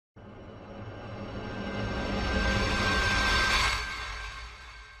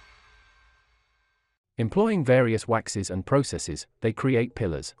Employing various waxes and processes, they create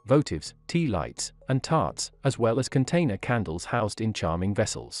pillars, votives, tea lights, and tarts, as well as container candles housed in charming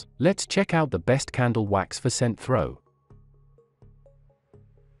vessels. Let's check out the best candle wax for scent throw.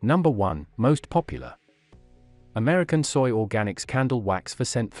 Number 1, most popular. American Soy Organics Candle Wax for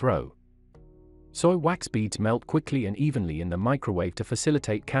Scent Throw. Soy wax beads melt quickly and evenly in the microwave to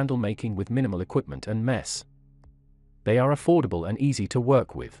facilitate candle making with minimal equipment and mess. They are affordable and easy to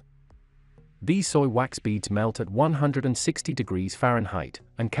work with. These soy wax beads melt at 160 degrees Fahrenheit,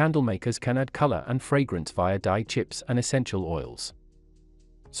 and candle makers can add color and fragrance via dye chips and essential oils.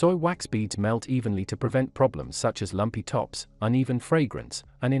 Soy wax beads melt evenly to prevent problems such as lumpy tops, uneven fragrance,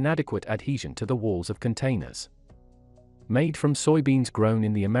 and inadequate adhesion to the walls of containers. Made from soybeans grown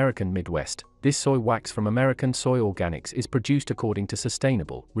in the American Midwest, this soy wax from American Soy Organics is produced according to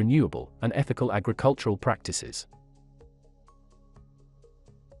sustainable, renewable, and ethical agricultural practices.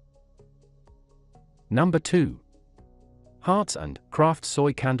 Number 2. Hearts and Craft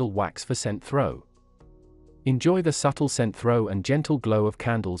Soy Candle Wax for Scent Throw. Enjoy the subtle scent throw and gentle glow of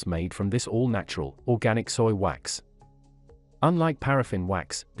candles made from this all-natural, organic soy wax. Unlike paraffin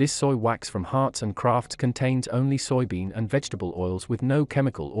wax, this soy wax from Hearts and Crafts contains only soybean and vegetable oils with no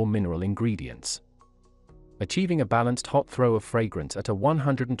chemical or mineral ingredients. Achieving a balanced hot throw of fragrance at a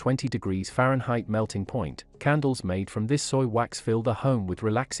 120 degrees Fahrenheit melting point, candles made from this soy wax fill the home with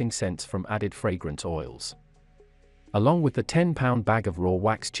relaxing scents from added fragrance oils. Along with the 10-pound bag of raw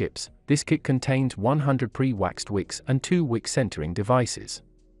wax chips, this kit contains 100 pre-waxed wicks and 2 wick centering devices.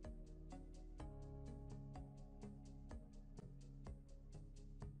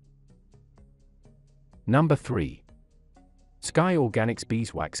 Number 3. Sky Organics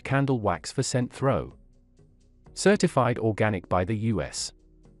Beeswax Candle Wax for Scent Throw. Certified organic by the U.S.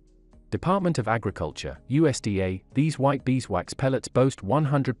 Department of Agriculture, USDA, these white beeswax pellets boast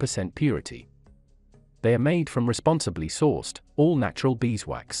 100% purity. They are made from responsibly sourced, all-natural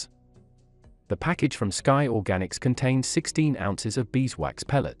beeswax. The package from Sky Organics contains 16 ounces of beeswax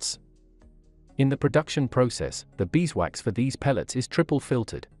pellets. In the production process, the beeswax for these pellets is triple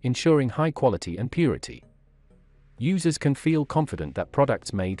filtered, ensuring high quality and purity. Users can feel confident that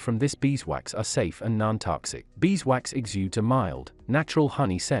products made from this beeswax are safe and non-toxic. Beeswax exudes a mild, natural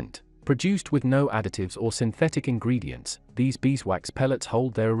honey scent. Produced with no additives or synthetic ingredients, these beeswax pellets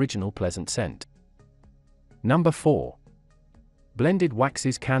hold their original pleasant scent. Number 4. Blended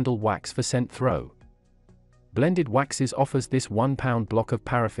Waxes Candle Wax for Scent Throw. Blended Waxes offers this 1-pound block of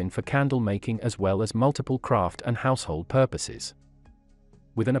paraffin for candle making as well as multiple craft and household purposes.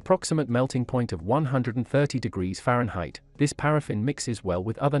 With an approximate melting point of 130 degrees Fahrenheit, this paraffin mixes well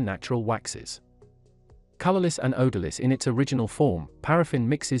with other natural waxes. Colorless and odorless in its original form, paraffin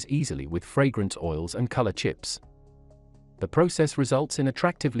mixes easily with fragrance oils and color chips. The process results in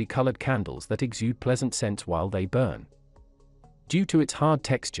attractively colored candles that exude pleasant scents while they burn. Due to its hard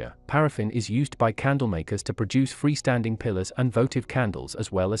texture, paraffin is used by candle makers to produce freestanding pillars and votive candles as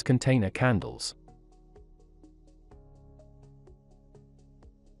well as container candles.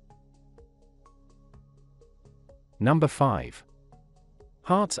 Number 5.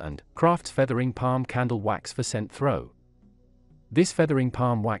 Hearts and Crafts Feathering Palm Candle Wax for Scent Throw. This feathering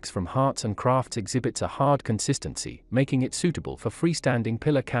palm wax from Hearts and Crafts exhibits a hard consistency, making it suitable for freestanding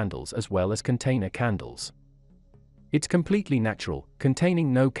pillar candles as well as container candles. It's completely natural,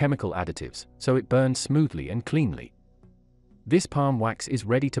 containing no chemical additives, so it burns smoothly and cleanly. This palm wax is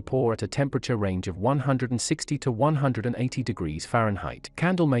ready to pour at a temperature range of 160 to 180 degrees Fahrenheit.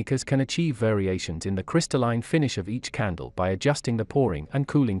 Candle makers can achieve variations in the crystalline finish of each candle by adjusting the pouring and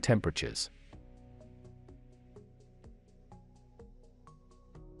cooling temperatures.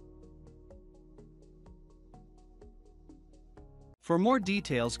 For more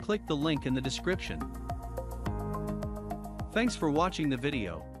details, click the link in the description. Thanks for watching the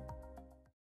video.